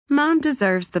Mom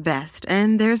deserves the best,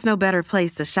 and there's no better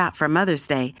place to shop for Mother's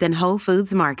Day than Whole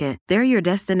Foods Market. They're your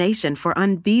destination for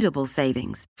unbeatable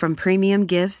savings, from premium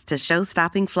gifts to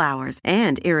show-stopping flowers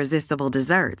and irresistible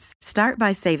desserts. Start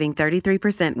by saving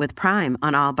 33% with Prime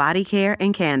on all body care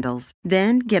and candles.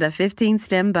 Then get a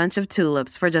 15-stem bunch of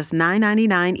tulips for just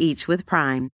 $9.99 each with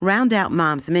Prime. Round out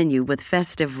Mom's menu with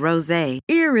festive rosé,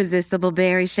 irresistible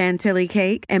berry chantilly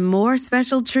cake, and more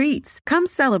special treats. Come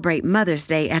celebrate Mother's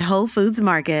Day at Whole Foods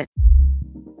Market.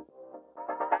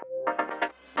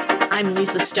 I'm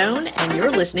Lisa Stone, and you're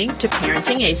listening to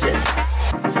Parenting Aces.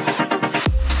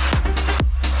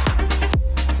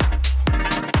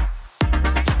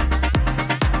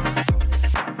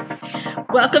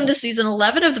 Welcome to Season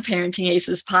 11 of the Parenting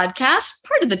Aces podcast,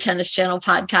 part of the Tennis Channel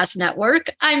Podcast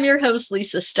Network. I'm your host,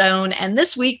 Lisa Stone, and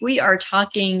this week we are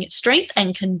talking strength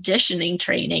and conditioning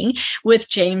training with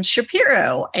James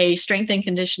Shapiro, a strength and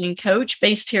conditioning coach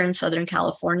based here in Southern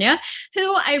California,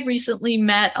 who I recently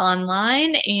met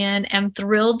online and am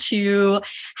thrilled to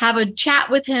have a chat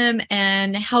with him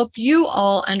and help you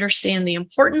all understand the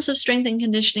importance of strength and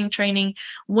conditioning training,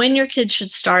 when your kids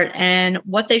should start, and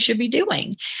what they should be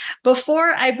doing. Before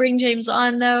I bring James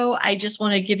on, though, I just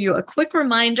want to give you a quick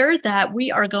reminder that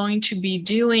we are going to be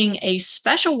doing a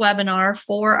special webinar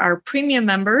for our premium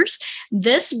members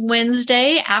this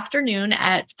Wednesday afternoon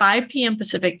at 5 p.m.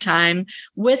 Pacific time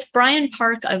with Brian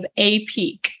Park of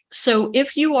A-Peak. So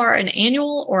if you are an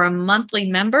annual or a monthly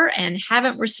member and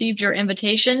haven't received your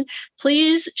invitation,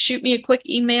 please shoot me a quick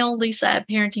email,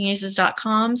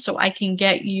 lisa@parentingaces.com, so I can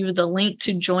get you the link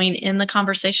to join in the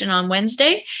conversation on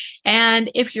Wednesday.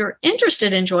 And if you're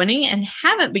interested in joining and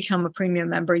haven't become a premium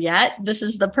member yet, this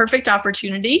is the perfect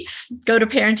opportunity. Go to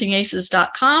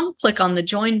parentingaces.com, click on the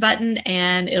join button,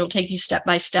 and it'll take you step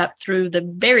by step through the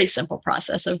very simple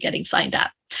process of getting signed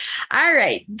up. All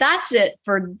right, that's it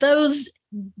for those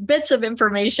bits of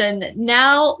information.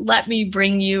 Now let me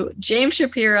bring you James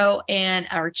Shapiro and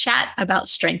our chat about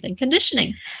strength and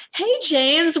conditioning. Hey,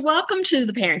 James, welcome to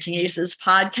the Parenting Aces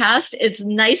podcast. It's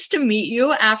nice to meet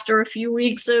you after a few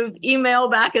weeks of email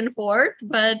back and forth,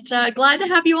 but glad to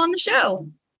have you on the show.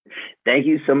 Thank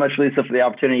you so much, Lisa, for the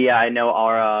opportunity. Yeah, I know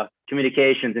our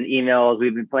communications and emails,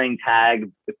 we've been playing tag,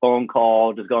 the phone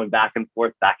call, just going back and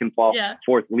forth,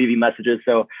 leaving messages.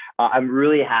 So I'm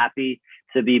really happy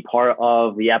to be part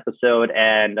of the episode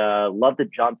and love to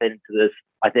jump into this,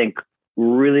 I think,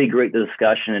 really great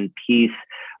discussion and piece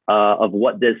of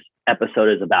what this episode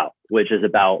is about, which is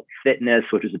about fitness,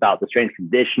 which is about the strength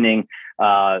conditioning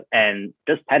and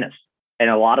just tennis. And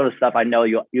a lot of the stuff, I know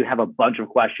you have a bunch of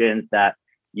questions that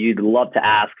you'd love to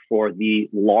ask for the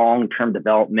long-term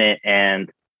development and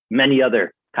many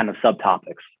other kind of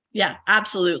subtopics. Yeah,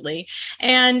 absolutely.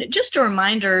 And just a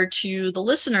reminder to the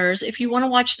listeners, if you want to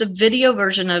watch the video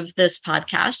version of this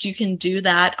podcast, you can do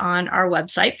that on our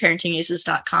website,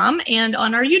 parentingaces.com, and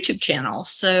on our YouTube channel.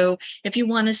 So if you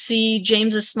want to see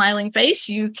James's smiling face,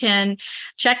 you can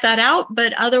check that out.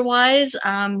 But otherwise,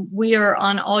 we are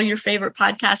on all your favorite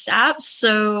podcast apps.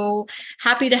 So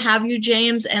happy to have you,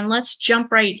 James. And let's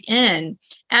jump right in.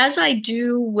 As I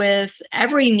do with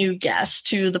every new guest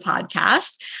to the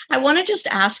podcast, I want to just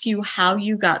ask you how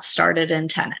you got started in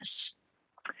tennis.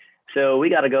 So we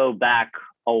got to go back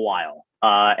a while.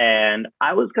 And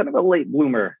I was kind of a late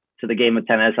bloomer to the game of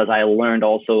tennis, as I learned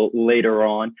also later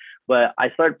on. But I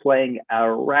started playing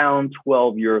around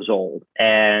 12 years old.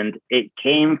 And it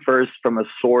came first from a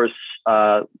source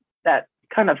that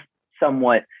kind of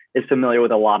somewhat is familiar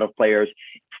with a lot of players,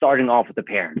 starting off with the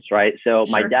parents, right? So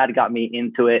my dad got me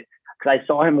into it because I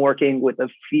saw him working with a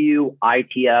few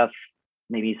ITF,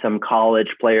 maybe some college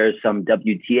players, some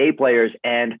WTA players,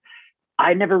 and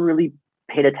I never really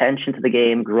paid attention to the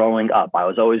game growing up. I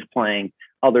was always playing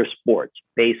other sports,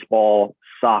 baseball,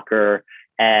 soccer,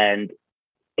 and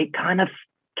it kind of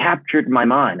captured my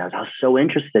mind. I was so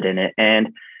interested in it.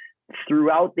 And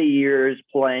throughout the years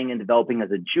playing and developing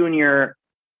as a junior,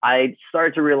 I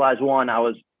started to realize, one, I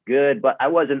was good, but I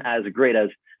wasn't as great as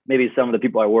maybe some of the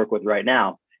people I work with right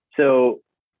now. So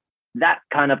that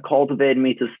kind of cultivated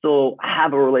me to still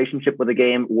have a relationship with the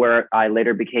game, where I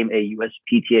later became a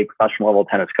USPTA professional level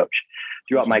tennis coach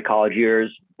throughout my college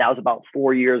years. That was about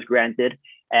 4 years, granted,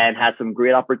 and had some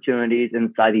great opportunities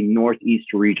inside the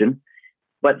Northeast region.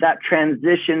 But that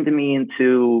transitioned me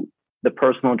into the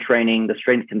personal training, the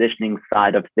strength conditioning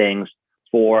side of things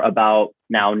for about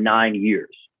now 9 years.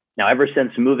 Now, ever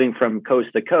since moving from coast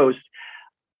to coast,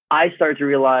 I started to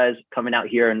realize, coming out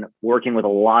here and working with a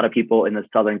lot of people in the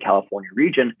Southern California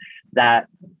region, that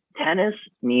tennis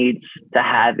needs to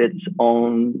have its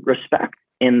own respect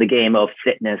in the game of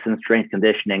fitness and strength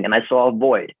conditioning. And I saw a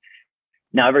void.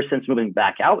 Now, ever since moving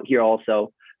back out here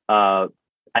also,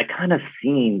 I kind of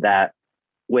seen that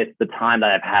with the time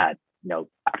that I've had,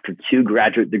 after 2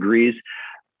 graduate degrees,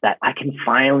 that I can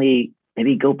finally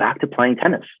maybe go back to playing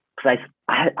tennis, because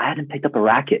I hadn't picked up a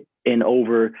racket in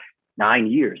over 9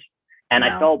 years. And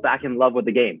wow. I fell back in love with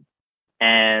the game.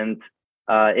 And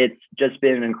it's just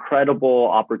been an incredible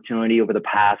opportunity over the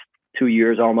past 2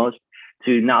 years almost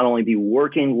to not only be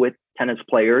working with tennis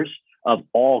players of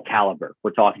all caliber.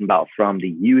 We're talking about from the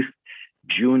youth,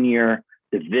 junior,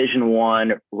 Division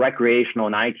I, recreational,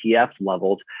 and ITF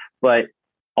levels, but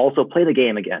also play the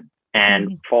game again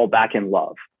and fall back in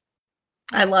love.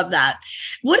 I love that.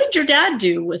 What did your dad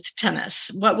do with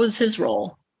tennis? What was his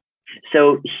role?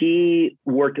 So he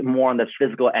worked more on the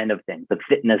physical end of things, the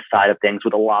fitness side of things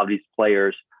with a lot of these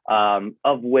players,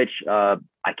 of which I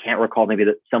can't recall maybe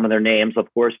some of their names,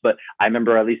 of course, but I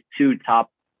remember at least 2 top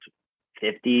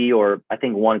 50, or I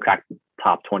think 1 cracked the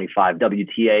top 25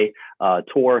 WTA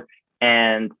tour.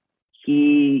 And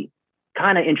he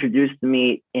kind of introduced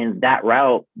me in that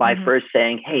route by first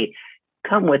saying, hey,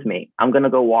 come with me. I'm going to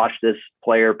go watch this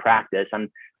player practice. And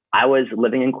I was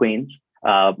living in Queens,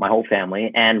 my whole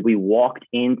family, and we walked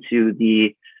into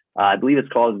the, I believe it's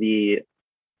called the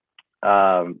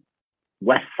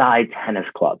West Side Tennis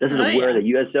Club. This is where the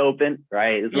U.S. Open,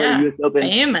 right? This is where the U.S.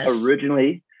 Open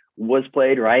originally was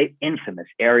played, right? Infamous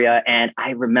area. And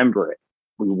I remember it.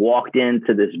 We walked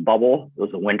into this bubble. It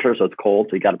was the winter, so it's cold,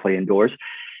 so you got to play indoors.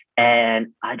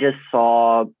 And I just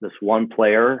saw this one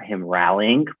player, him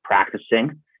rallying,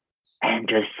 practicing, and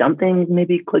just something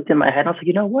maybe clicked in my head. I was like,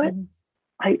 you know what?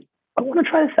 I want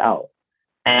to try this out.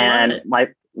 And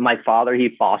my father,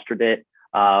 he fostered it.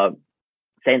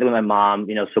 Same thing with my mom,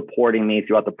 supporting me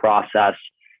throughout the process.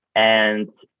 And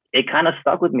it kind of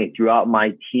stuck with me throughout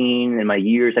my teen and my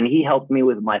years. And he helped me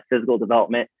with my physical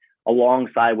development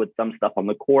alongside with some stuff on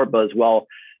the court, but as well,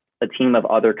 a team of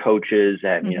other coaches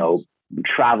and,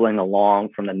 traveling along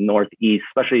from the Northeast,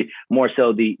 especially more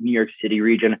so the New York City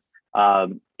region.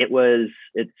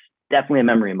 It's definitely a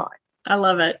memory of mine. I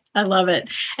love it. I love it.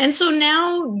 And so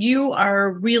now you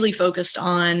are really focused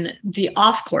on the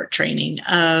off-court training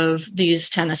of these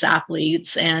tennis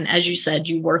athletes. And as you said,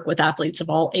 you work with athletes of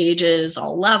all ages,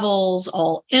 all levels,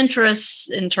 all interests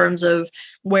in terms of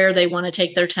where they want to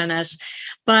take their tennis.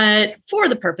 But for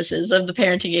the purposes of the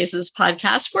Parenting Aces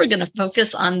podcast, we're going to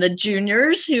focus on the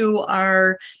juniors who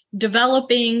are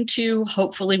developing to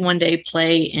hopefully one day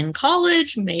play in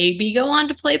college, maybe go on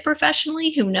to play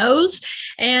professionally, who knows?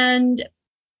 And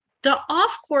the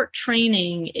off-court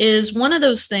training is one of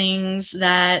those things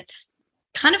that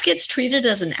kind of gets treated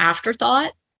as an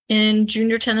afterthought in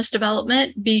junior tennis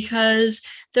development, because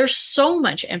there's so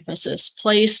much emphasis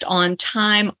placed on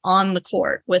time on the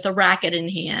court with a racket in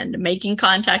hand, making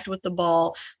contact with the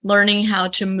ball, learning how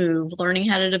to move, learning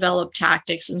how to develop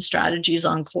tactics and strategies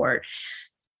on court,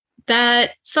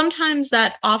 that sometimes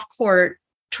that off-court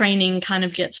training kind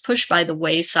of gets pushed by the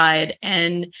wayside.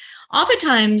 And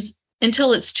oftentimes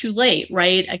until it's too late,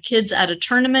 right? A kid's at a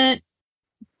tournament,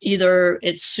 either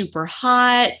it's super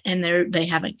hot and they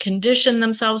haven't conditioned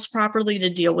themselves properly to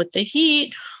deal with the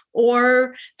heat,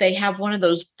 or they have one of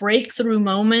those breakthrough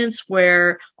moments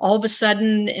where all of a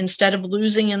sudden, instead of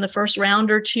losing in the first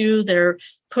round or two, they're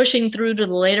pushing through to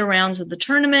the later rounds of the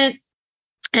tournament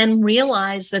and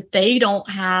realize that they don't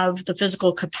have the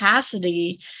physical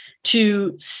capacity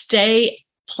to stay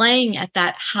playing at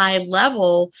that high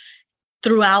level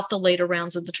throughout the later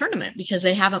rounds of the tournament because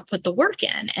they haven't put the work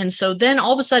in. And so then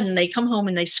all of a sudden they come home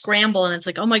and they scramble and it's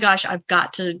like, oh my gosh, I've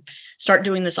got to start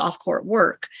doing this off-court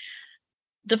work.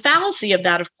 The fallacy of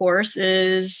that, of course,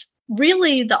 is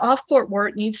really the off-court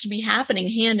work needs to be happening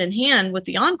hand in hand with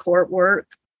the on-court work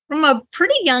from a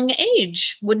pretty young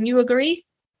age. Wouldn't you agree?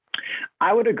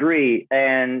 I would agree.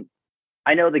 And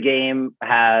I know the game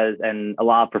has, and a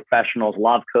lot of professionals, a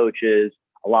lot of coaches,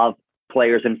 a lot of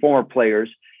players and former players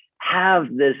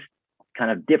have this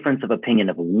kind of difference of opinion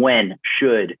of when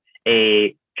should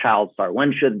a child start,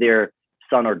 when should their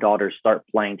son or daughter start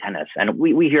playing tennis. And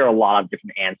we hear a lot of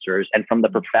different answers. And from the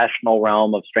professional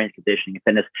realm of strength conditioning and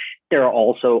fitness, there are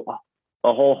also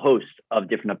a whole host of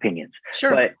different opinions.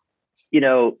 Sure. But,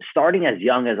 starting as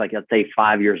young as let's say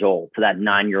 5 years old to that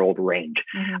 9-year-old range,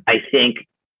 I think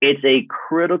it's a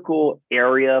critical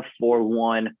area for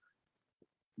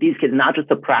these kids, not just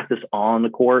to practice on the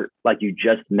court, like you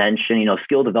just mentioned,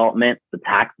 skill development, the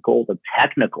tactical, the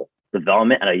technical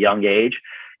development at a young age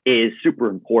is super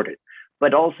important,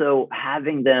 but also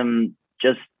having them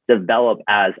just develop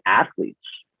as athletes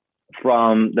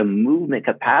from the movement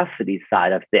capacity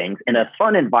side of things in a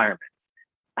fun environment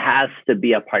has to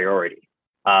be a priority.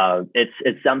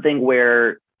 It's something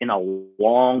where in a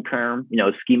long-term,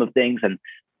 scheme of things. And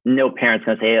no parent's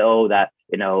going to say, oh, that,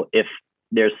 if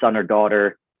their son or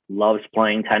daughter loves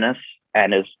playing tennis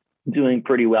and is doing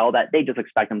pretty well, that they just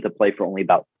expect them to play for only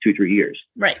about 2-3 years.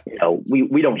 Right.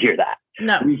 We don't hear that.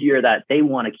 No. We hear that they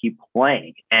want to keep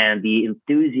playing and the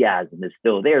enthusiasm is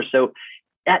still there. So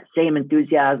that same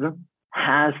enthusiasm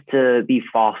has to be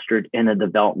fostered in the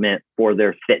development for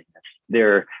their fitness,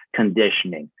 their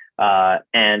conditioning,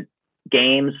 and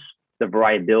games, the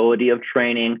variability of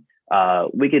training. I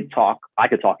could talk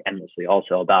endlessly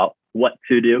also about what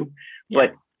to do,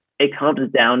 but it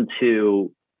comes down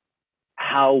to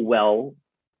how well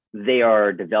they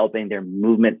are developing their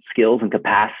movement skills and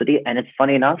capacity. And it's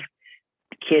funny enough,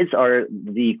 kids are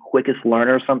the quickest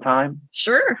learners sometimes.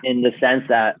 Sure. In the sense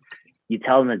that you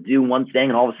tell them to do one thing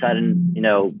and all of a sudden,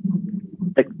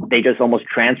 they just almost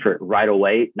transfer it right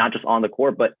away, not just on the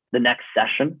court, but the next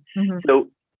session. Mm-hmm. So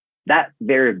that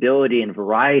variability and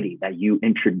variety that you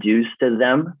introduce to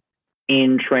them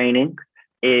in training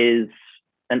is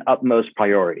an utmost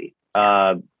priority.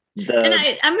 And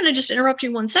I'm going to just interrupt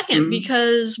you 1 second,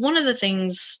 because one of the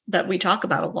things that we talk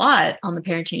about a lot on the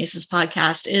Parenting Aces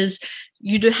podcast is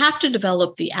you do have to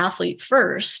develop the athlete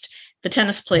first, the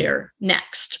tennis player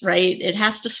next, right? It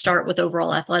has to start with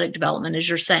overall athletic development, as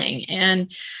you're saying.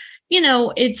 And,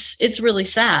 it's really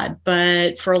sad,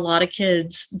 but for a lot of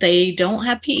kids, they don't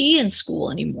have PE in school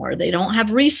anymore. They don't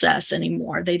have recess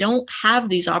anymore. They don't have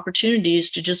these opportunities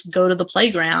to just go to the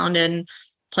playground and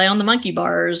play on the monkey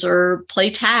bars or play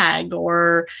tag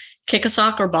or kick a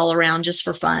soccer ball around just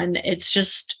for fun.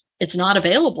 It's not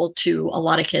available to a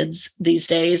lot of kids these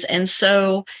days. And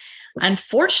so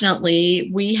unfortunately,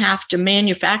 we have to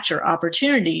manufacture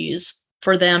opportunities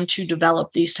for them to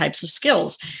develop these types of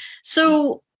skills.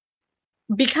 So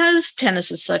because tennis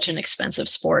is such an expensive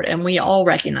sport, and we all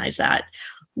recognize that,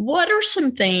 what are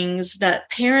some things that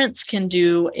parents can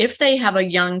do if they have a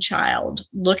young child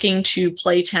looking to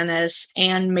play tennis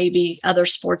and maybe other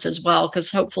sports as well?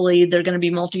 Because hopefully they're going to be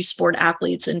multi-sport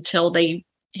athletes until they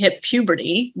hit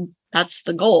puberty. That's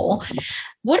the goal.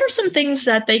 What are some things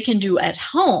that they can do at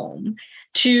home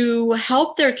to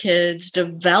help their kids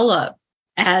develop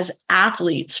as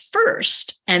athletes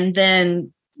first and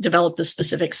then develop the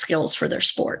specific skills for their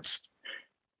sports?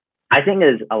 I think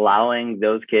is allowing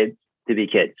those kids to be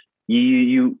kids.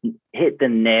 You hit the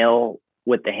nail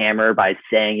with the hammer by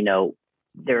saying,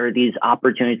 there are these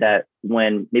opportunities that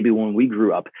when we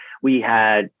grew up, we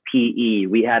had PE,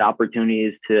 we had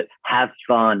opportunities to have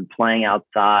fun playing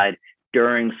outside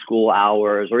during school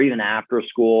hours or even after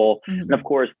school. Mm-hmm. And of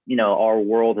course, our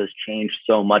world has changed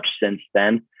so much since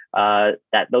then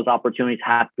that those opportunities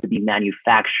have to be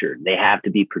manufactured. They have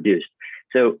to be produced.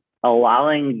 So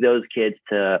allowing those kids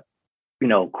to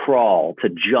crawl, to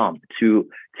jump, to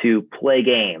play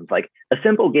games, like a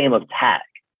simple game of tag,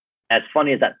 as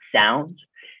funny as that sounds,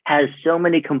 has so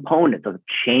many components of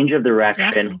change of direction,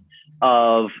 exactly.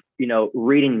 of,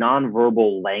 reading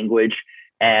nonverbal language.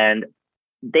 And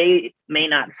they may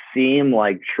not seem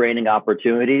like training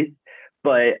opportunities,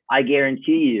 but I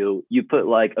guarantee you put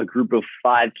like a group of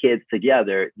 5 kids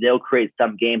together, they'll create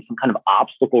some game, some kind of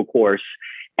obstacle course.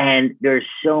 And there's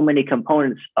so many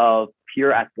components of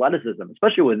pure athleticism,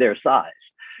 especially with their size.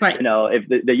 Right.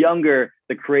 If the younger,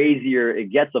 the crazier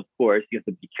it gets, of course, you have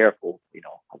to be careful,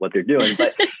 what they're doing.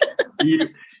 But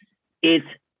it's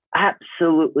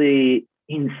absolutely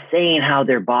insane how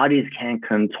their bodies can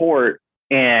contort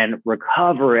and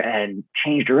recover and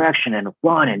change direction and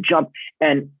run and jump.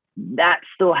 And that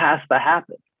still has to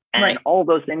happen. And right. all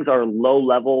those things are low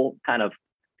level kind of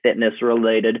fitness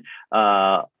related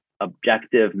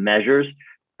objective measures,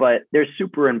 but they're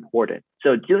super important.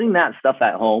 So doing that stuff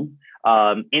at home,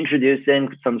 introducing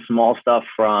some small stuff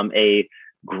from a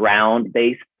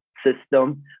ground-based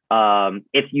system.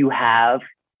 If you have,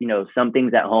 some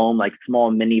things at home, like small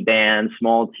mini bands,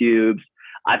 small tubes.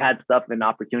 I've had stuff and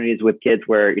opportunities with kids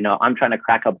where, I'm trying to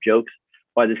crack up jokes,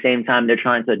 but at the same time, they're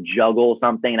trying to juggle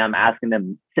something and I'm asking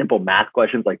them simple math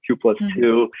questions like 2 +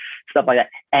 2, stuff like that.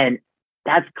 And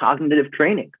that's cognitive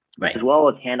training. Right. As well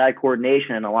as hand-eye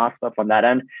coordination and a lot of stuff on that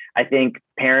end. I think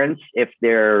parents, if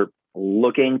they're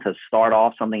looking to start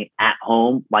off something at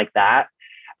home like that,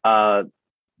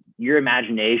 your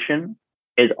imagination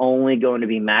is only going to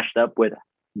be matched up with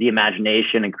the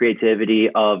imagination and creativity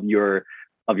of your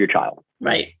child.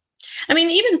 Right. I mean,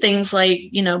 even things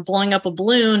like, blowing up a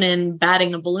balloon and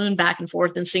batting a balloon back and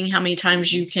forth and seeing how many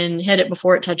times you can hit it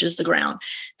before it touches the ground.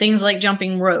 Things like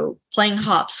jumping rope, playing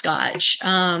hopscotch,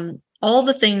 all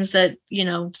the things that,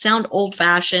 sound old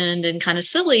fashioned and kind of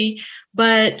silly,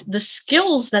 but the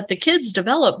skills that the kids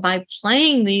develop by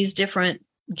playing these different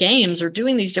games or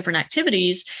doing these different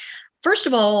activities, first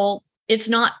of all, it's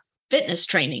not fitness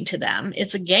training to them.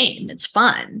 It's a game. It's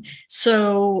fun.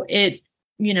 So it,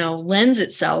 lends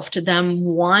itself to them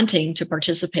wanting to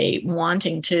participate,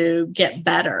 wanting to get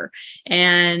better.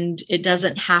 And it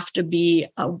doesn't have to be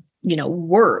a,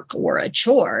 work or a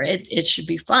chore. It should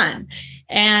be fun.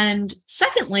 And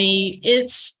secondly,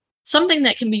 it's something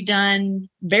that can be done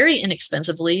very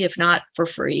inexpensively, if not for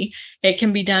free. It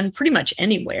can be done pretty much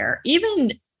anywhere,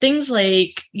 even things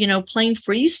like, playing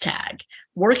freeze tag,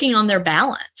 working on their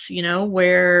balance,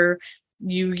 where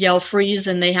you yell freeze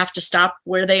and they have to stop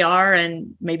where they are.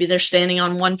 And maybe they're standing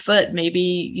on one foot.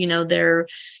 Maybe,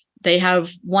 they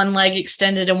have one leg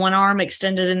extended and one arm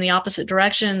extended in the opposite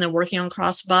direction. They're working on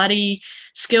cross body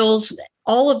skills.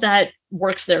 All of that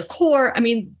works their core. I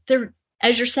mean,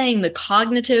 as you're saying, the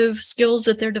cognitive skills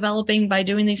that they're developing by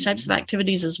doing these types of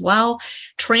activities as well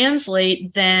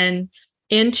translate then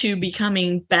into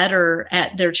becoming better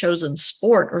at their chosen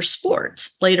sport or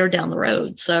sports later down the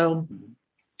road. So,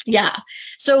 yeah.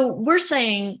 So we're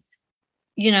saying,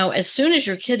 as soon as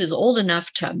your kid is old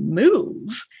enough to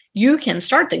move, you can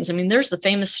start things. I mean, there's the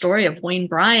famous story of Wayne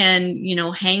Bryan,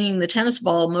 hanging the tennis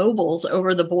ball mobiles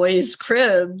over the boys'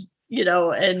 crib,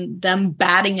 and them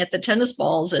batting at the tennis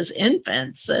balls as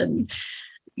infants. And,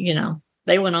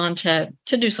 they went on to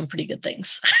do some pretty good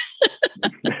things.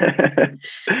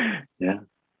 Yeah.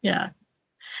 Yeah.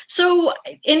 So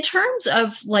in terms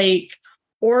of like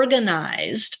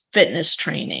organized fitness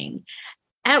training,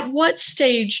 at what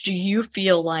stage do you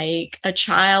feel like a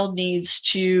child needs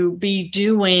to be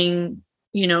doing,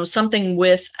 something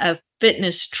with a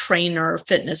fitness trainer,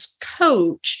 fitness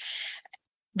coach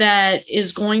that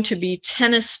is going to be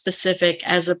tennis specific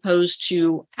as opposed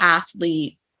to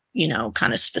athlete,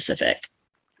 kind of specific?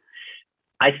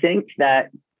 I think that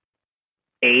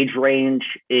age range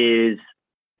is,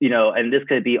 and this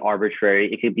could be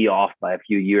arbitrary. It could be off by a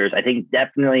few years. I think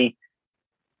definitely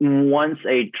once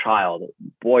a child,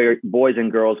 boys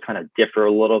and girls kind of differ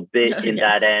a little bit in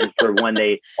that end for when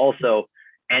they also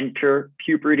enter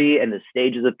puberty and the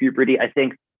stages of puberty. I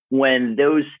think when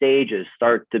those stages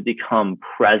start to become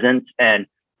present, and,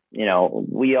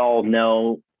 we all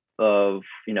know of,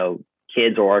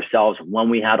 kids or ourselves when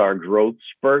we had our growth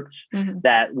spurts,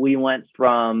 that we went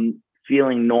from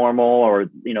feeling normal or,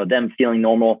 them feeling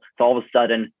normal to all of a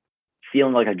sudden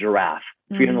feeling like a giraffe,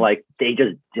 feeling like they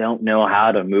just don't know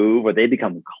how to move, or they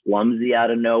become clumsy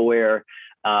out of nowhere.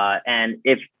 And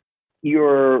if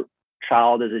your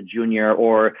child is a junior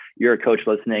or you're a coach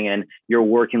listening and you're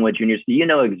working with juniors, you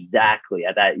know exactly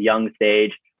at that young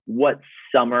stage what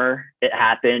summer it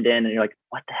happened in, and you're like,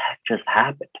 what the heck just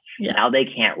happened? Yeah. Now they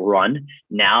can't run.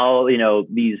 Now,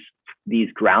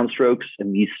 these ground strokes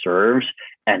and these serves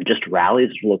and just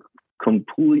rallies look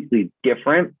completely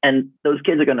different. And those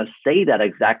kids are going to say that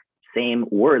exact same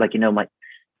word, like,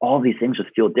 all these things just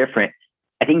feel different.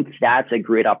 I think that's a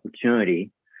great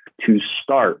opportunity to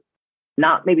start,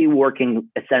 not maybe working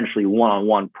essentially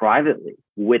one-on-one privately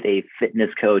with a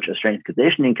fitness coach, a strength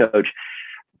conditioning coach,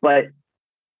 but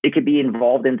it could be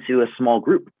involved into a small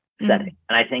group setting.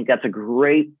 And I think that's a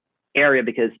great area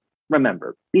because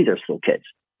remember, these are still kids.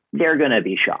 They're going to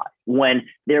be shy when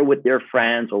they're with their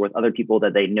friends or with other people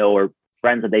that they know or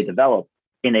friends that they develop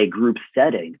in a group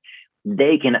setting.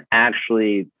 They can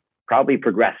actually probably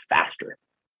progress faster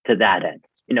to that end.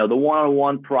 The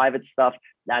one-on-one private stuff,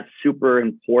 that's super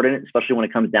important, especially when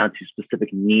it comes down to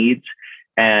specific needs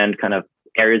and kind of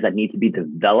areas that need to be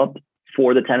developed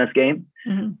for the tennis game.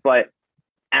 But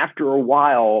after a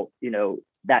while,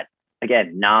 that,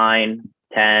 again, 9,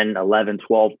 10, 11,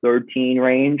 12, 13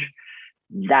 range,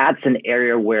 that's an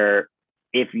area where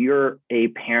if you're a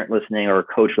parent listening or a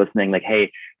coach listening, like,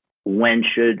 hey, when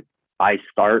should I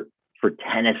start for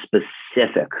tennis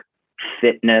specific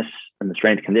fitness and the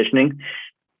strength conditioning?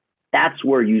 That's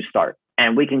where you start.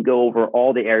 And we can go over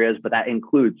all the areas, but that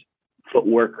includes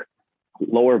footwork,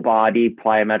 lower body,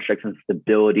 plyometrics and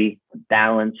stability,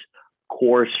 balance,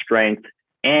 core strength,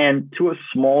 and to a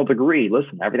small degree,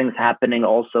 listen, everything's happening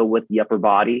also with the upper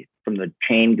body, from the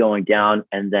chain going down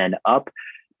and then up,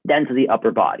 then to the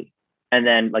upper body. And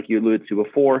then, like you alluded to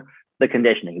before, the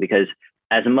conditioning, because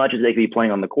as much as they could be playing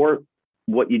on the court,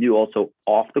 what you do also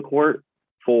off the court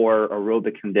for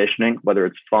aerobic conditioning, whether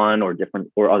it's fun or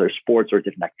different or other sports or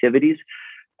different activities,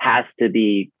 has to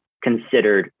be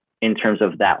considered in terms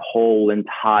of that whole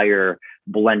entire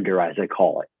blender, as I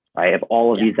call it, right? Of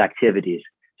all of these activities.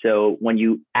 So when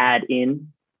you add in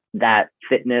that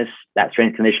fitness, that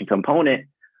strength conditioning component,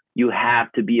 you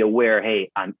have to be aware,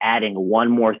 hey, I'm adding one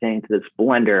more thing to this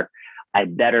blender. I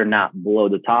better not blow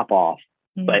the top off.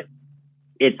 But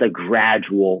it's a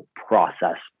gradual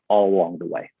process all along the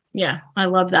way. Yeah, I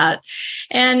love that.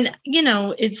 And,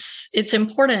 it's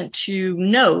important to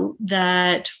note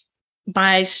that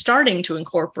by starting to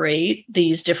incorporate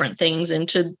these different things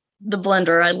into the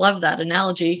blender, I love that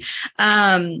analogy.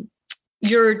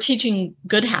 You're teaching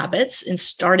good habits and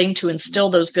starting to instill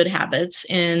those good habits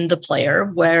in the player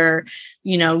where,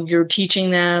 you're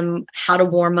teaching them how to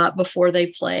warm up before they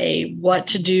play, what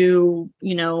to do,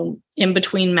 in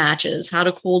between matches, how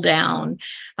to cool down,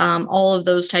 all of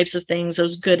those types of things,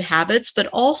 those good habits, but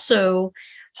also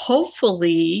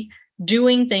hopefully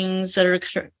doing things that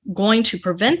are going to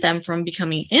prevent them from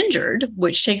becoming injured,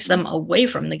 which takes them away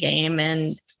from the game.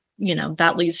 And,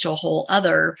 that leads to a whole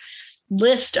other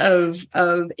list of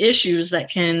issues that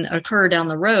can occur down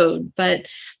the road. But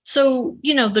so,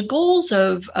 the goals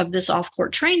of this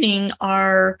off-court training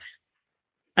are,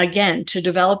 again, to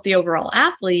develop the overall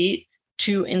athlete,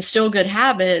 to instill good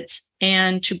habits,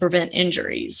 and to prevent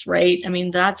injuries, right? I mean,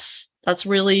 that's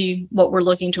really what we're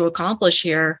looking to accomplish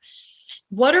here.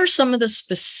 What are some of the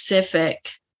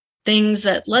specific things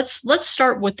that let's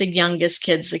start with the youngest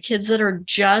kids, the kids that are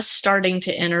just starting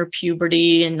to enter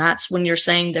puberty. And that's when you're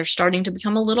saying they're starting to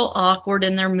become a little awkward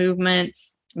in their movement.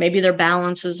 Maybe their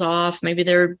balance is off. Maybe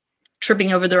they're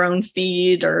tripping over their own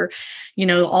feet, or,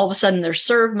 all of a sudden their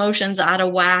serve motion's out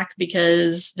of whack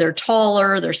because they're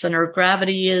taller. Their center of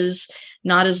gravity is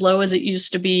not as low as it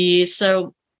used to be.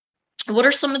 So what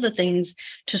are some of the things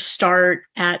to start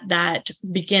at that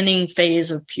beginning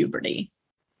phase of puberty?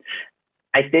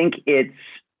 I think it's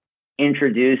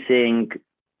introducing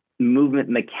movement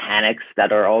mechanics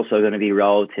that are also going to be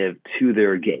relative to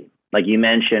their game. Like you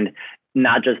mentioned,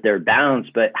 not just their balance,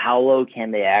 but how low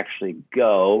can they actually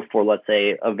go for, let's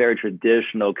say, a very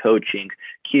traditional coaching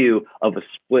cue of a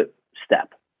split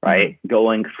step, right? Mm-hmm.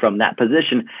 Going from that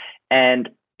position. And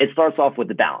it starts off with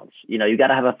the balance. You got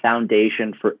to have a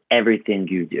foundation for everything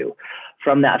you do.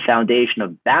 From that foundation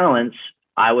of balance,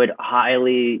 I would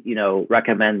highly,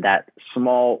 recommend that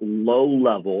small, low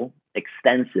level,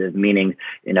 extensive, meaning,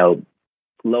 low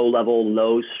level,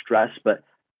 low stress, but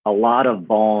a lot of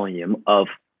volume of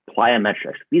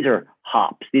plyometrics. These are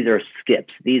hops. These are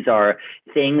skips. These are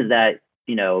things that,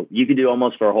 you could do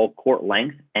almost for a whole court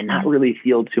length and not really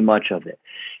feel too much of it,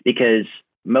 because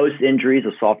most injuries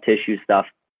of soft tissue stuff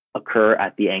occur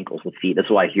at the ankles, the feet. That's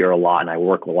what I hear a lot. And I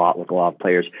work a lot with a lot of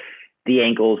players. The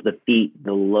ankles, the feet,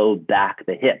 the low back,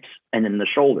 the hips, and then the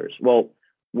shoulders. Well,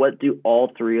 what do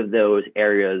all three of those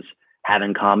areas have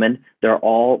in common? They're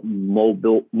all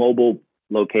mobile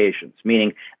locations,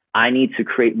 meaning I need to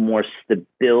create more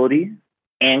stability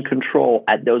and control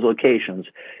at those locations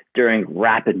during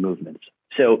rapid movements.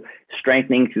 So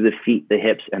strengthening through the feet, the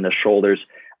hips, and the shoulders,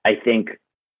 I think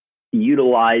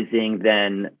utilizing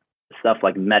then stuff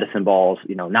like medicine balls,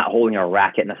 not holding a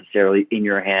racket necessarily in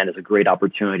your hand is a great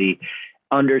opportunity.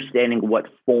 Understanding what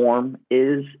form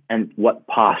is and what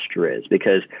posture is,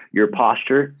 because your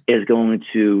posture is going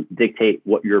to dictate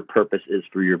what your purpose is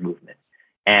for your movement.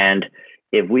 And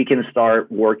if we can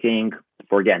start working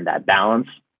for, again, that balance,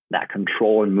 that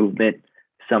control and movement,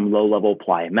 some low-level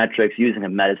plyometrics, using a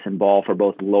medicine ball for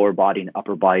both lower body and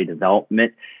upper body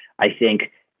development, I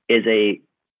think is a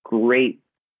great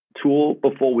tool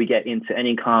before we get into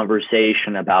any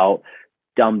conversation about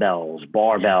dumbbells,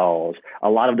 barbells, a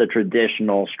lot of the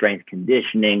traditional strength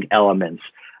conditioning elements.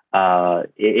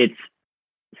 It's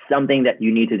something that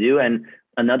you need to do. And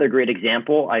another great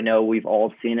example, I know we've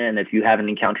all seen it, and if you haven't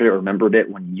encountered it or remembered it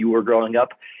when you were growing up,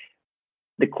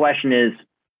 the question is,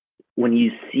 when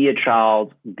you see a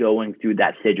child going through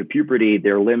that stage of puberty,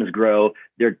 their limbs grow,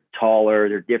 they're taller,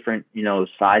 they're different,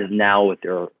 sizes now with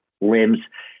their limbs.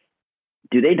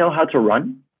 Do they know how to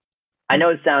run? I know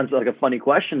it sounds like a funny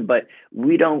question, but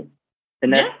we don't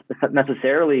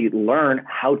necessarily learn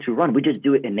how to run. We just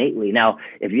do it innately. Now,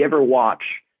 if you ever watch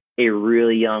a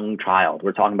really young child,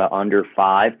 we're talking about under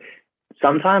 5,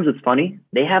 sometimes it's funny.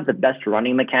 They have the best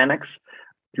running mechanics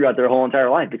throughout their whole entire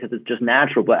life because it's just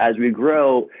natural. But as we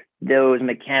grow, those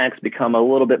mechanics become a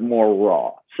little bit more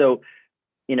raw. So,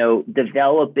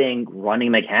 developing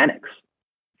running mechanics.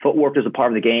 Footwork is a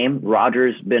part of the game.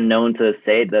 Roger's been known to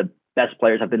say the best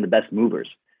players have been the best movers.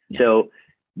 Yeah. So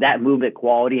that movement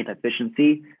quality and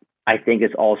efficiency, I think,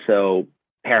 is also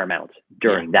paramount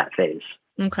during that phase.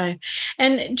 Okay.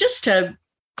 And just to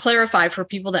clarify for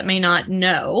people that may not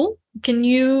know, can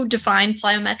you define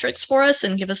plyometrics for us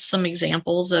and give us some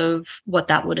examples of what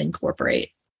that would incorporate?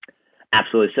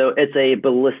 Absolutely. So it's a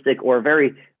ballistic or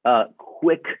very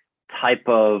quick type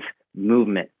of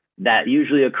movement that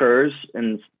usually occurs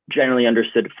and generally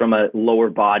understood from a lower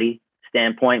body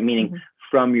standpoint, meaning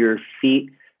from your feet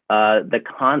the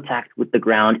contact with the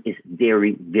ground is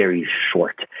very, very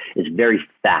short. It's very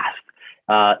fast.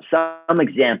 Some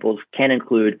examples can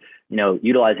include,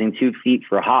 utilizing 2 feet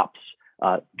for hops,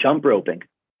 jump roping.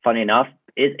 Funny enough,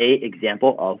 is a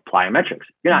example of plyometrics.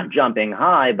 You're not jumping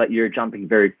high, but you're jumping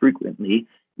very frequently,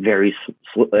 very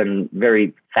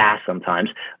fast sometimes,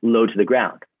 low to the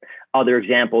ground. Other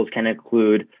examples can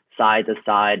include side to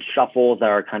side shuffles that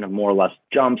are kind of more or less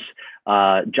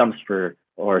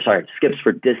skips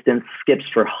for distance, skips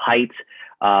for height,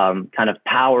 kind of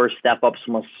power step ups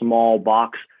from a small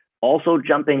box. Also,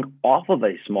 jumping off of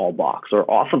a small box or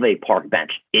off of a park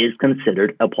bench is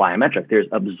considered a plyometric. There's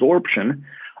absorption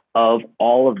of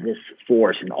all of this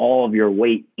force and all of your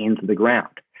weight into the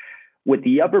ground. With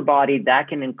the upper body, that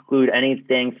can include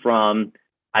anything from,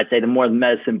 I'd say, the more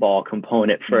medicine ball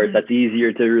component first. That's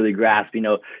easier to really grasp,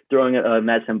 throwing a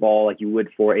medicine ball like you would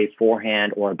for a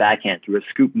forehand or a backhand through a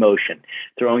scoop motion,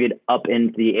 throwing it up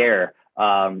into the air,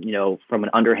 from an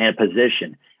underhand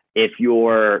position. If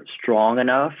you're strong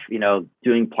enough,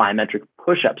 doing plyometric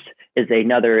push-ups is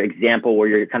another example where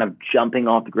you're kind of jumping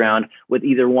off the ground with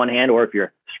either one hand, or if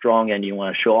you're strong and you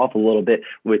want to show off a little bit,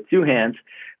 with 2 hands.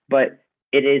 But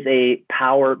it is a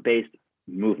power-based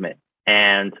movement.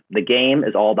 And the game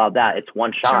is all about that. It's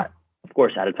one shot, of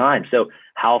course, at a time. So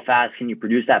how fast can you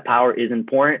produce that power is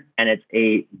important. And it's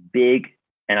a big,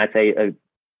 and I'd say a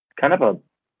kind of a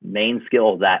main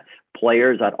skill that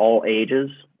players at all ages,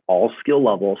 all skill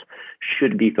levels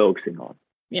should be focusing on.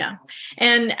 Yeah.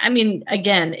 And I mean,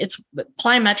 again,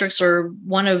 plyometrics are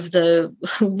one of the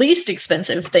least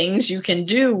expensive things you can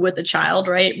do with a child,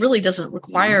 right? It really doesn't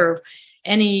require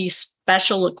any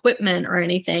special equipment or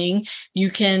anything.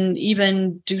 You can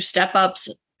even do step ups,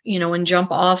 and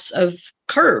jump offs of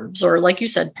curbs, or like you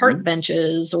said, park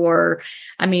benches, or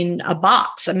a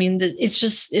box.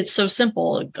 It's so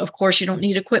simple. Of course, you don't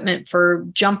need equipment for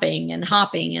jumping and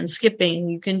hopping and skipping.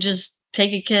 You can just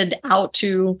take a kid out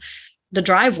to the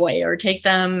driveway or take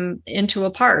them into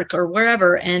a park or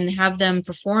wherever and have them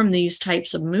perform these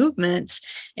types of movements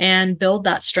and build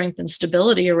that strength and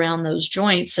stability around those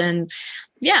joints. And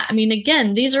yeah,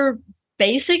 again, these are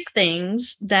basic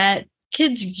things that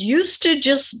kids used to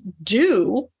just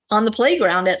do on the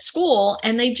playground at school,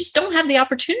 and they just don't have the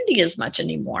opportunity as much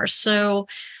anymore. So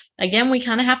again, we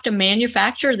kind of have to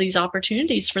manufacture these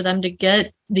opportunities for them to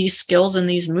get these skills and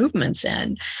these movements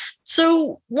in.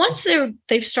 So once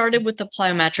they've started with the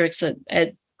plyometrics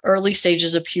at early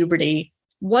stages of puberty,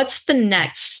 what's the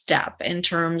next step in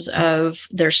terms of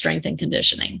their strength and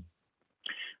conditioning?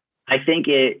 I think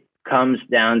it comes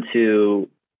down to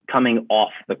coming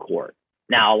off the court.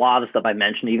 Now, a lot of the stuff I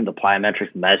mentioned, even the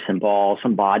plyometrics, medicine ball,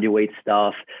 some body weight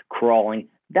stuff, crawling,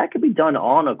 that could be done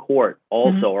on a court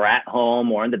also, or at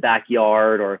home or in the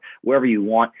backyard or wherever you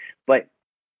want. But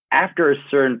after a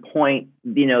certain point,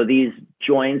 these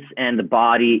joints and the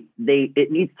body,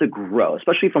 it needs to grow,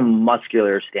 especially from a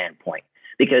muscular standpoint,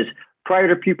 because prior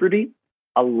to puberty,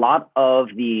 a lot of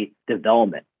the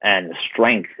development and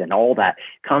strength and all that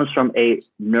comes from a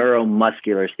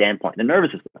neuromuscular standpoint, the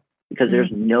nervous system, because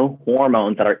there's no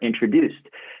hormones that are introduced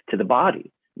to the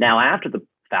body. Now, after the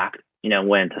fact,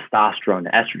 when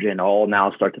testosterone, estrogen all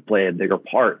now start to play a bigger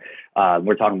part,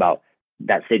 we're talking about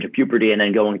that stage of puberty and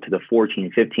then going to the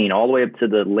 14, 15, all the way up to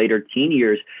the later teen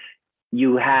years,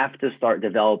 you have to start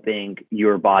developing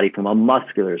your body from a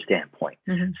muscular standpoint.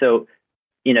 So,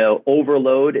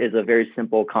 overload is a very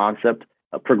simple concept.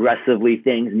 Progressively,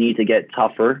 things need to get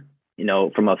tougher,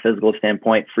 from a physical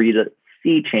standpoint for you to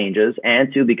see changes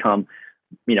and to become,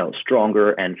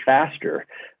 stronger and faster,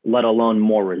 let alone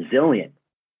more resilient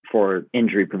for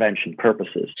injury prevention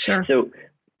purposes. Sure. So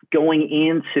going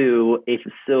into a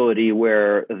facility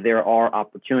where there are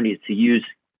opportunities to use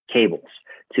cables,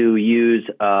 to use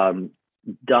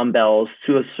dumbbells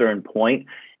to a certain point,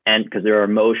 and because there are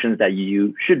motions that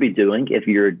you should be doing if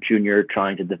you're a junior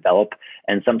trying to develop,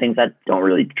 and some things that don't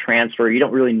really transfer, you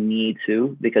don't really need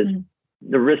to, because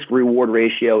the risk reward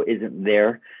ratio isn't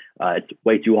there. It's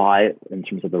way too high in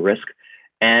terms of the risk.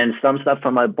 And some stuff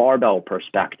from a barbell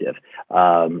perspective,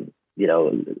 the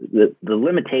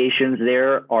limitations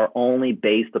there are only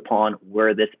based upon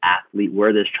where this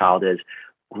child is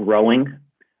growing,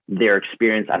 their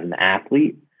experience as an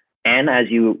athlete. And as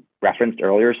you referenced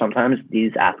earlier, sometimes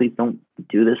these athletes don't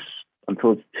do this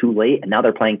until it's too late, and now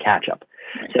they're playing catch up.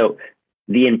 Right. So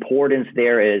the importance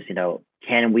there is,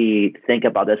 can we think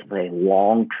about this as a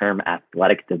long-term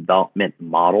athletic development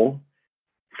model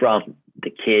from the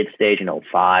kid stage,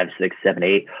 5, 6, 7,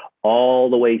 8,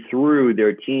 all the way through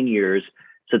their teen years.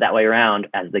 So that way around,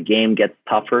 as the game gets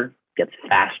tougher, gets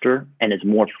faster, and is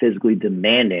more physically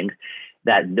demanding,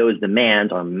 that those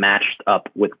demands are matched up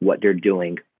with what they're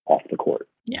doing off the court.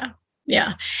 Yeah.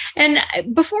 Yeah. And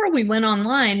before we went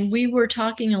online, we were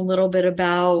talking a little bit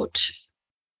about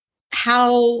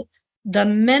how the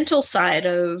mental side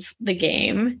of the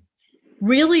game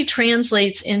really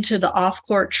translates into the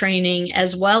off-court training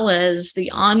as well as the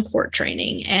on-court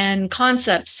training, and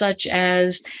concepts such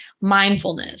as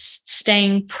mindfulness,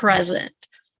 staying present.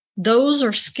 Those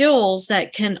are skills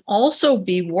that can also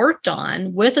be worked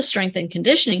on with a strength and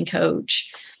conditioning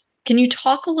coach. Can you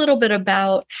talk a little bit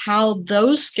about how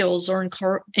those skills are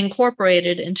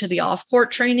incorporated into the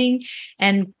off-court training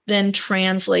and then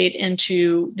translate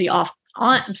into the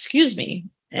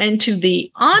into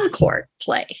the on-court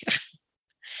play?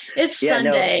 It's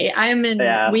Sunday. No, I'm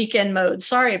in weekend mode.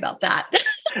 Sorry about that.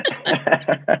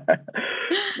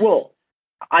 Well,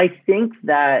 I think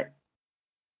that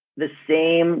the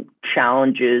same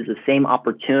challenges, the same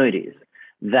opportunities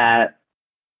that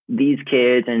these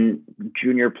kids and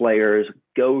junior players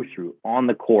go through on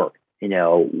the court,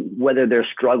 whether they're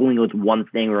struggling with one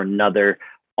thing or another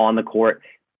on the court,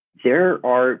 there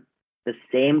are the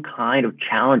same kind of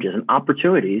challenges and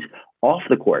opportunities off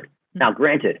the court. Now,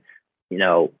 granted,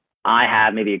 I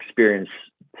have maybe experience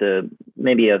to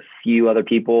maybe a few other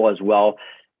people as well,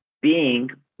 being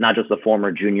not just a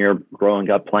former junior growing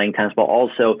up playing tennis, but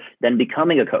also then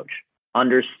becoming a coach,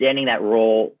 understanding that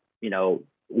role,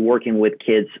 working with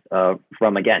kids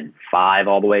from, again, 5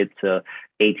 all the way to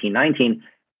 18, 19,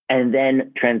 and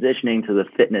then transitioning to the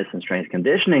fitness and strength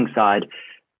conditioning side,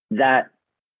 that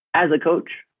as a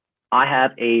coach, I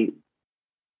have a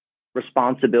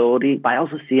responsibility, but I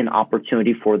also see an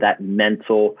opportunity for that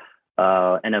mental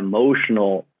and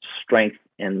emotional strength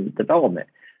and development.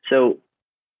 So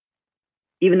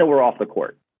even though we're off the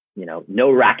court,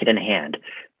 no racket in hand,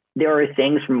 there are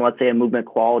things from, let's say, a movement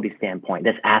quality standpoint,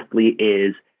 this athlete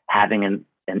is having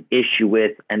an issue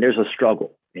with, and there's a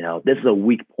struggle, this is a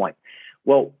weak point.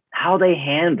 Well, how they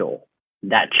handle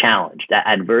that challenge, that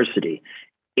adversity,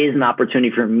 is an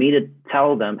opportunity for me to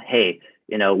tell them, hey,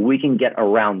 we can get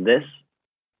around this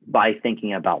by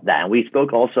thinking about that. And we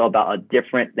spoke also about a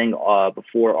different thing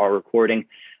before our recording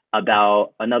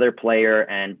about another player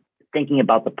and thinking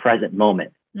about the present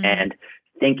moment and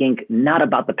thinking not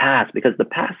about the past, because the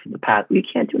past is the past. We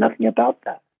can't do nothing about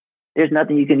that. There's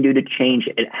nothing you can do to change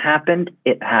it. It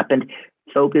happened.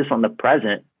 Focus on the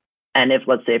present. And if,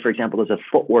 let's say, for example, there's a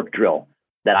footwork drill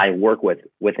that I work with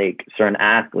a certain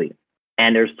athlete,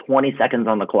 and there's 20 seconds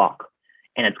on the clock,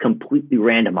 and it's completely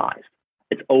randomized,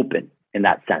 it's open in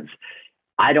that sense,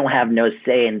 I don't have no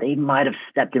say, and they might have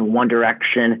stepped in one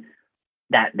direction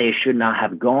that they should not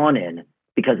have gone in,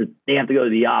 because they have to go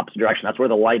the opposite direction. That's where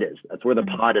the light is. That's where the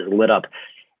pod is lit up.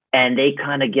 And they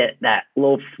kind of get that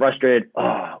little frustrated,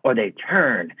 or they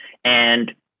turn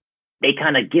and they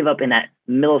kind of give up in that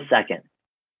millisecond.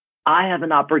 I have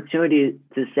an opportunity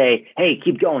to say, hey,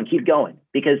 keep going.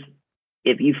 Because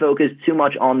if you focus too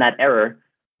much on that error,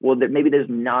 well, maybe there's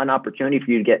not an opportunity for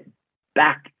you to get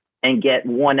back and get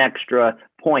one extra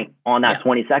point on that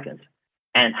 20 seconds.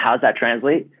 And how does that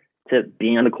translate to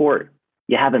being on the court?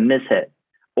 You have a mishit,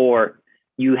 or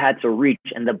you had to reach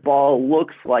and the ball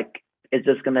looks like it's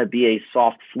just going to be a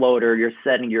soft floater. You're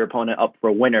setting your opponent up for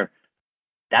a winner.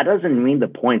 That doesn't mean the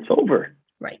point's over.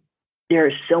 Right. There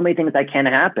are so many things that can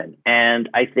happen. And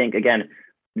I think, again,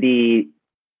 the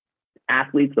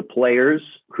athletes, the players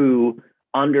who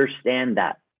understand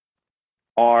that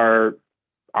are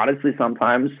honestly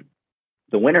sometimes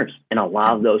the winners in a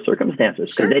lot of those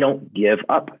circumstances, because they don't give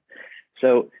up.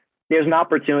 So there's an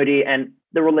opportunity, and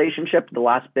the relationship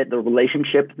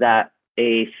that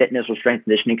a fitness or strength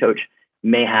conditioning coach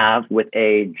may have with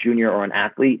a junior or an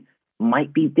athlete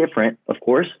might be different, of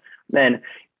course, than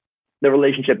the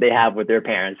relationship they have with their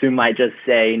parents, who might just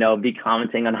say, be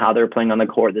commenting on how they're playing on the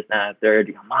court, this, that,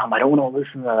 third. Mom, I don't want to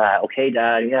listen to that. Okay,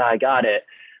 Dad. Yeah, I got it.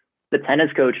 The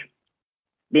tennis coach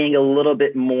being a little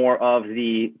bit more of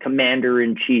the commander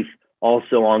in chief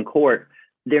also on court,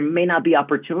 there may not be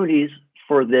opportunities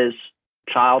for this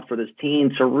child, for this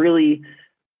teen, to really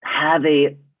have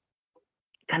a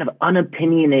kind of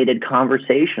unopinionated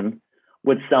conversation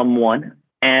with someone.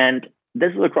 And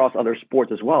this is across other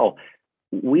sports as well.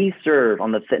 We serve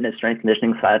on the fitness, strength,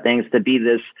 conditioning side of things to be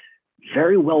this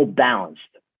very well balanced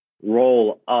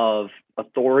role of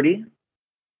authority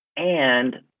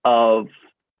and of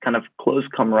kind of close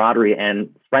camaraderie and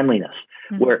friendliness,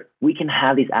 where we can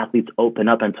have these athletes open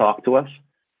up and talk to us.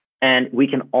 And we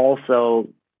can also,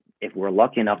 if we're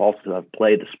lucky enough, also have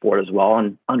played the sport as well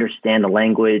and understand the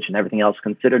language and everything else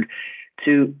considered,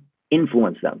 to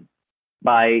influence them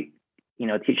by,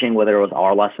 teaching whether it was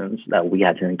our lessons that we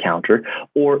had to encounter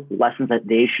or lessons that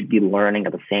they should be learning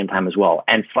at the same time as well.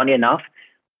 And funny enough,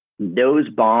 those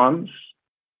bonds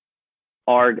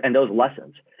and those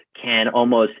lessons can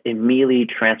almost immediately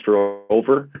transfer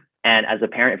over. And as a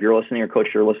parent, if you're listening or coach,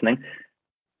 you're listening,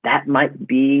 that might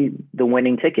be the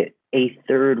winning ticket, a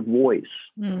third voice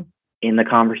in the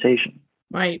conversation.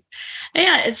 Right.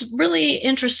 Yeah, it's really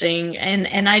interesting.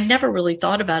 And I never really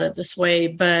thought about it this way,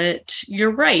 but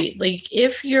you're right. Like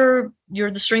if you're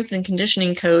the strength and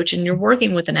conditioning coach and you're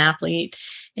working with an athlete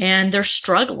and they're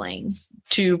struggling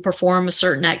to perform a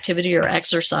certain activity or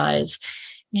exercise,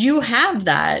 you have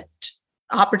that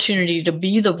opportunity to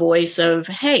be the voice of,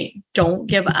 hey, don't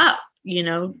give up,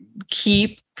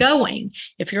 keep going.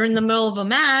 If you're in the middle of a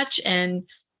match and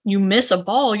you miss a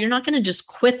ball, you're not going to just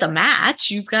quit the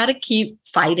match. You've got to keep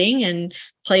fighting and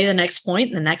play the next point,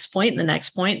 and the next point, and the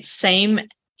next point. Same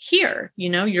here.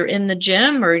 You're in the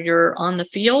gym or you're on the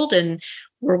field and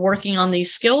we're working on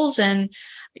these skills. And,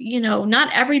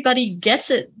 not everybody gets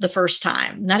it the first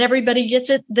time. Not everybody gets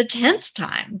it the 10th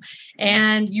time.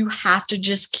 And you have to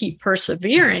just keep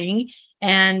persevering.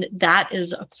 And that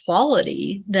is a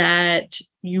quality that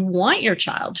you want your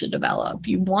child to develop.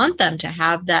 You want them to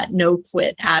have that no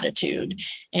quit attitude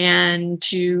and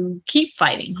to keep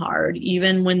fighting hard,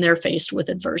 even when they're faced with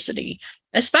adversity,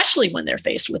 especially when they're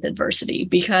faced with adversity,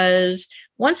 because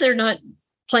once they're not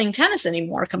playing tennis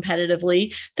anymore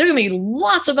competitively, there are going to be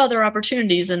lots of other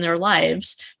opportunities in their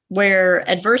lives where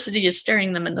adversity is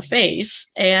staring them in the face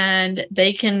and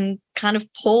they can kind of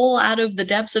pull out of the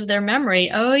depths of their memory.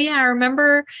 Oh yeah, I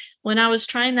remember when I was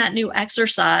trying that new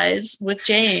exercise with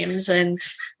James and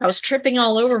I was tripping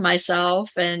all over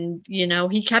myself and,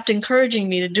 he kept encouraging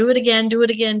me to do it again, do it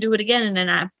again, do it again. And then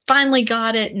I finally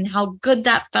got it and how good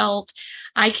that felt.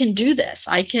 I can do this.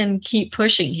 I can keep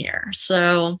pushing here.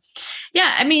 So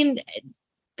yeah,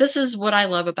 this is what I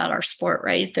love about our sport,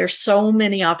 right? There's so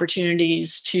many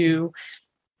opportunities to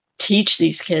teach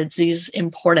these kids these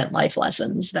important life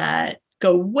lessons that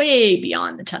go way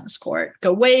beyond the tennis court,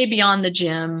 go way beyond the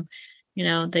gym.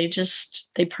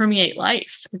 They permeate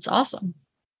life. It's awesome.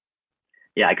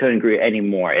 Yeah, I couldn't agree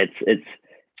anymore.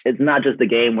 It's not just the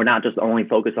game. We're not just only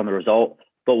focused on the result,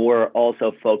 but we're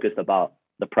also focused about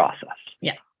the process.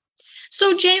 Yeah.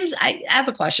 So James, I have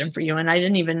a question for you, and I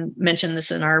didn't even mention this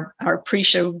in our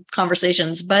pre-show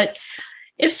conversations, but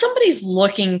if somebody's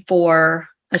looking for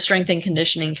a strength and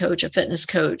conditioning coach, a fitness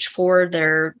coach for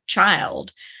their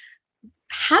child,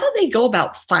 how do they go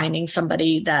about finding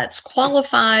somebody that's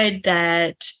qualified,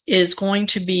 that is going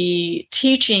to be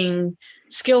teaching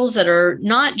skills that are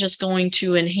not just going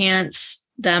to enhance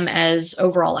them as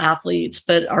overall athletes,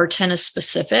 but are tennis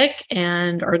specific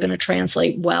and are going to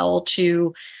translate well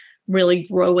to really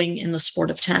growing in the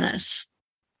sport of tennis?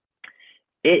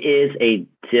 It is a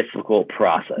difficult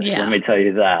process. Yeah. Let me tell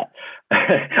you that.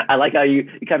 I like how you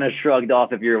kind of shrugged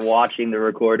off if you're watching the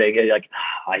recording. You're like,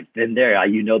 I've been there.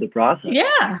 The process.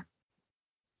 Yeah.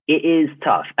 It is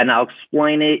tough. And I'll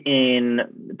explain it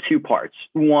in two parts.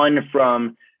 One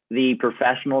from the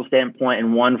professional standpoint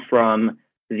and one from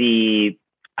the,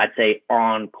 I'd say,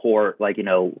 on-court,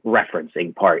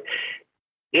 referencing part.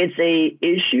 It's a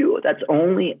issue that's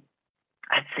only,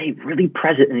 I'd say, really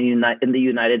present in the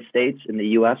United States, in the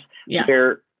US,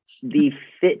 where the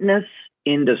fitness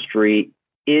industry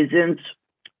isn't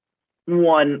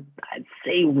one, I'd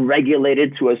say,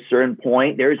 regulated to a certain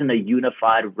point. There isn't a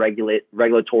unified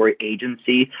regulatory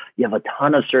agency. You have a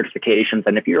ton of certifications.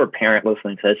 And if you're a parent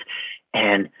listening to this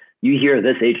and you hear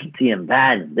this agency and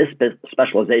that and this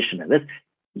specialization and this,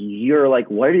 you're like,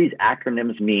 what do these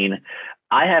acronyms mean?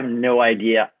 I have no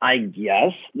idea. I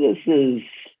guess this is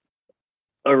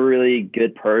a really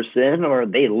good person or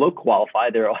they look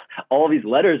qualified. There are all these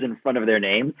letters in front of their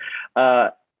name.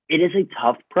 It is a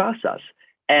tough process.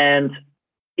 And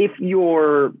if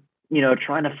you're,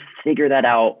 trying to figure that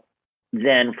out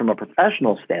then from a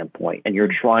professional standpoint, and you're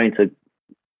trying to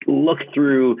look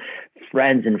through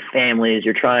friends and families,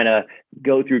 you're trying to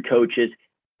go through coaches,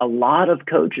 a lot of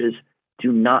coaches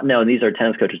do not know, and these are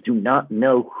tennis coaches, do not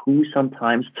know who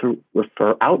sometimes to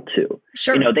refer out to.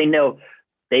 Sure. They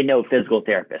know physical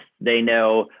therapists, they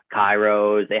know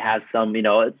chiros, they have some,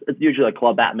 it's usually a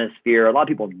club atmosphere. A lot of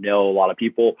people know a lot of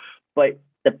people, but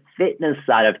the fitness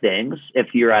side of things, if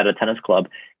you're at a tennis club,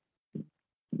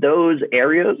 those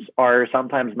areas are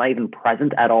sometimes not even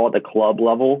present at all at the club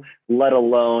level, let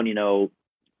alone,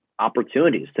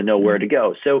 opportunities to know where to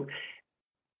go. So,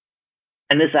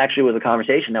 and this actually was a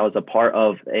conversation that was a part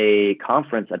of a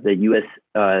conference at the US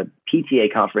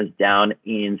PTA conference down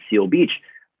in Seal Beach.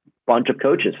 Bunch of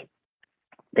coaches,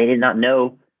 they did not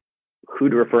know who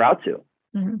to refer out to.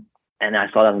 Mm-hmm. and I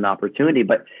saw that as an opportunity.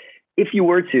 But if you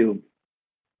were to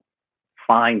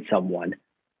find someone,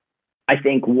 I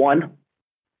think one,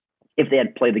 if they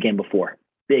had played the game before,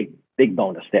 big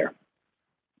bonus there.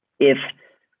 If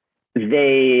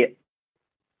they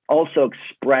also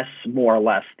express more or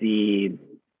less the,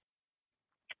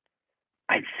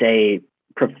 I'd say,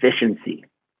 proficiency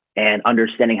and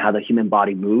understanding how the human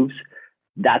body moves,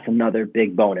 that's another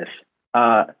big bonus.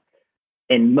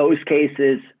 In most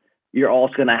cases, you're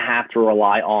also going to have to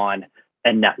rely on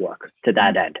a network to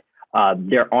that end.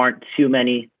 There aren't too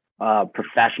many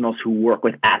professionals who work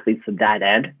with athletes to that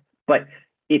end. But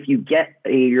if you get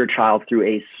your child through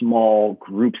a small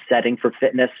group setting for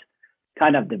fitness,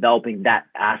 kind of developing that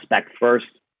aspect first,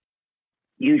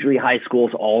 usually high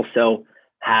schools also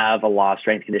have a lot of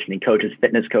strength conditioning coaches,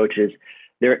 fitness coaches.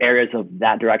 There are areas of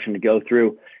that direction to go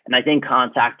through. And I think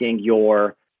contacting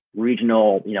your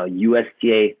regional,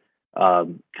 USTA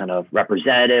kind of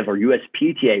representative or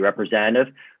USPTA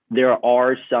representative, there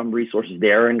are some resources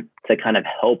there and to kind of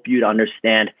help you to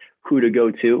understand who to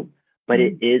go to. But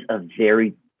it is a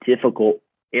very difficult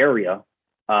area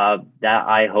that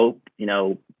I hope,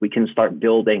 we can start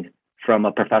building from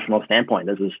a professional standpoint.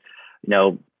 This is,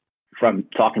 from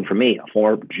talking for me, a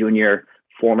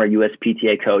former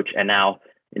USPTA coach, and now,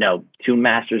 2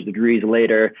 master's degrees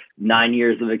later, 9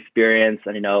 years of experience,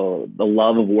 and, the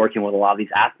love of working with a lot of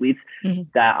these athletes,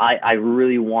 that I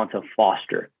really want to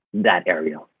foster that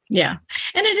area. Yeah.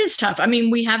 And it is tough. I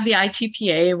mean, we have the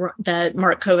ITPA that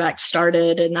Mark Kovacs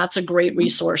started, and that's a great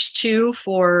resource too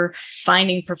for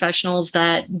finding professionals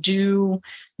that do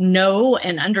know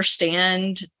and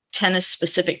understand tennis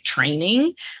specific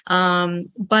training.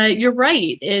 But you're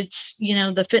right. It's,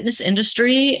 the fitness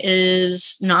industry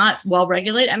is not well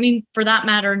regulated. I mean, for that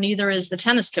matter, neither is the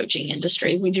tennis coaching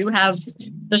industry. We do have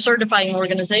the certifying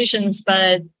organizations,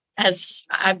 but as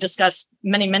I've discussed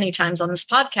many, many times on this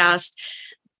podcast,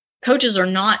 coaches are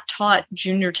not taught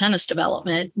junior tennis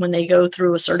development when they go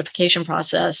through a certification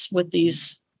process with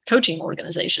these coaching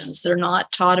organizations. They're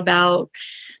not taught about,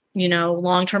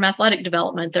 long-term athletic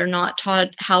development. They're not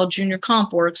taught how junior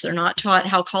comp works. They're not taught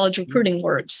how college recruiting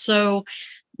works. So,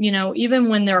 even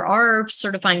when there are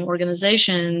certifying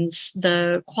organizations,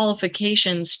 the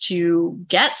qualifications to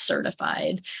get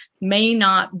certified may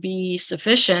not be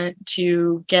sufficient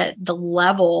to get the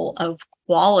level of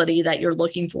quality that you're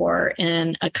looking for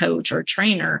in a coach or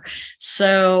trainer.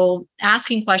 So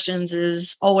asking questions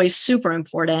is always super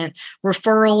important.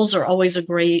 Referrals are always a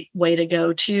great way to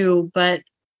go too. But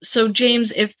so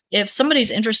James, if somebody's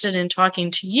interested in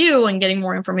talking to you and getting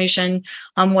more information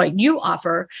on what you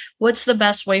offer, what's the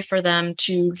best way for them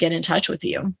to get in touch with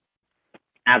you?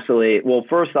 Absolutely. Well,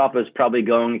 first off is probably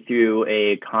going through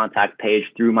a contact page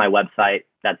through my website.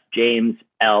 That's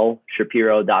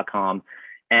jameslshapiro.com.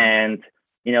 And,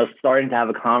 starting to have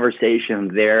a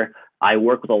conversation there. I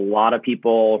work with a lot of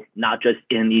people, not just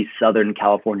in the Southern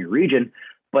California region,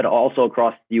 but also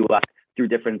across the U.S. through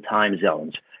different time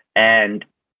zones. And,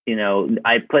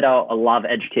 I put out a lot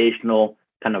of educational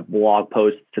kind of blog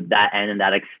posts to that end and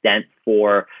that extent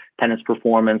for tennis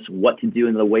performance, what to do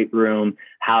in the weight room,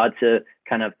 how to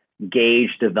kind of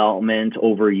gauge development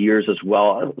over years as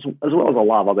well as a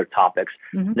lot of other topics.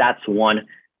 That's one.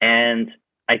 And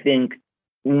I think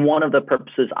one of the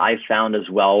purposes I found as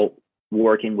well,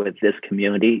 working with this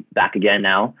community back again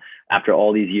now, after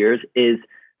all these years, is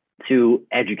to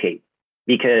educate.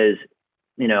 Because,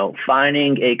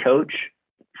 finding a coach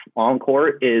on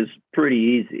court is pretty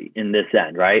easy in this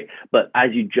end, right? But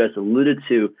as you just alluded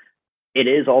to, it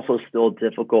is also still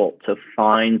difficult to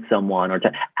find someone or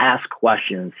to ask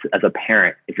questions as a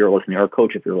parent, if you're listening, or a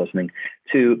coach, if you're listening,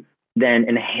 to then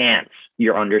enhance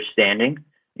your understanding.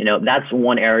 That's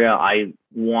one area I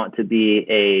want to be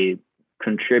a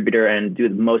contributor and do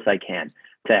the most I can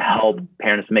to help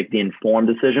parents make the informed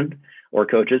decision, or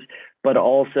coaches, but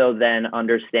also then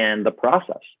understand the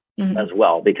process as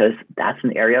well, because that's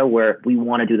an area where we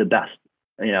want to do the best.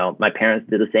 My parents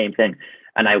did the same thing.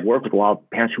 And I work with a lot of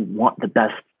parents who want the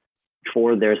best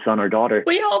for their son or daughter.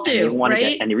 We all do. They want right? to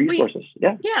get any resources.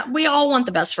 Yeah, we all want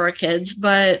the best for our kids,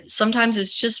 but sometimes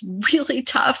it's just really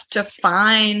tough to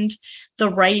find the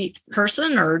right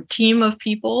person or team of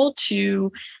people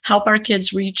to help our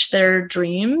kids reach their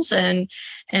dreams. And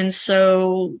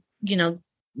so,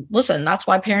 listen, that's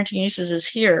why Parenting Aces is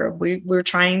here. We're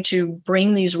trying to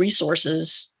bring these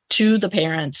resources to the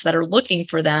parents that are looking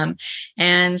for them.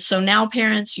 And so now,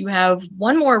 parents, you have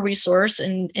one more resource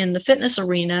in the fitness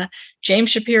arena, James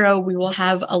Shapiro. We will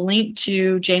have a link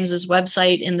to James's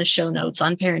website in the show notes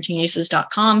on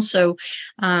parentingaces.com. So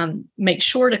make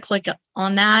sure to click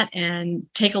on that and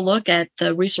take a look at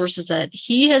the resources that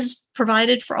he has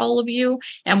provided for all of you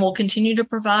and will continue to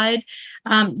provide.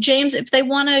 James, if they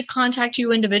want to contact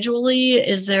you individually,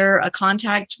 is there a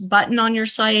contact button on your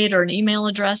site or an email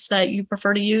address that you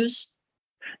prefer to use?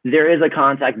 There is a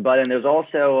contact button. There's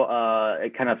also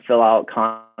a kind of fill out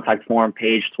contact form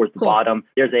page towards the bottom.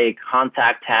 There's a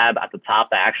contact tab at the top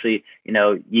that actually,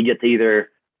 you get to either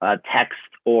text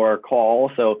or call.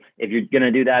 So if you're going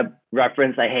to do that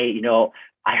reference, hey,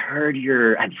 I heard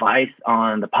your advice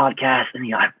on the podcast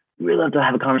and I'd really love to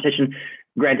have a conversation.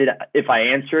 Granted, if I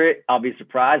answer it, I'll be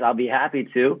surprised. I'll be happy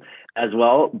to as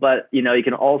well. But, you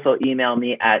can also email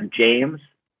me at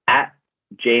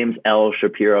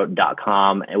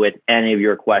james@jameslshapiro.com with any of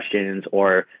your questions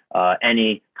or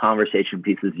any conversation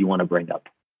pieces you want to bring up.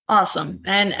 Awesome.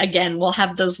 And again, we'll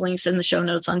have those links in the show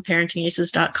notes on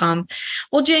parentingaces.com.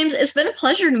 Well, James, it's been a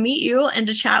pleasure to meet you and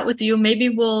to chat with you. Maybe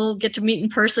we'll get to meet in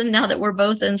person now that we're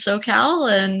both in SoCal.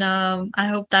 And I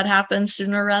hope that happens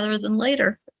sooner rather than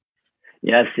later.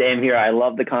 Yeah, same here. I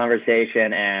love the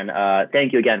conversation. And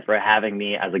thank you again for having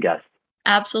me as a guest.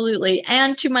 Absolutely.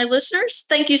 And to my listeners,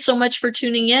 thank you so much for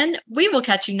tuning in. We will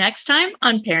catch you next time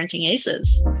on Parenting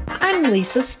Aces. I'm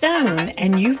Lisa Stone,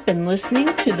 and you've been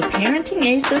listening to the Parenting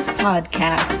Aces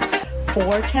podcast.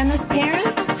 For tennis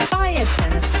parents, by a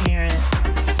tennis parent.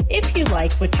 If you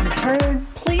like what you've heard,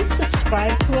 please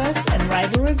subscribe to us and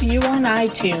write a review on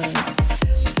iTunes.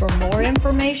 For more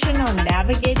information on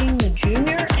navigating the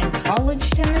junior and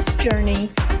college tennis journey,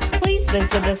 please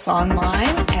visit us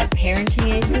online at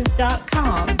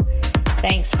parentingaces.com.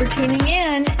 Thanks for tuning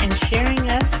in and sharing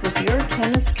us with your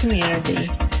tennis community.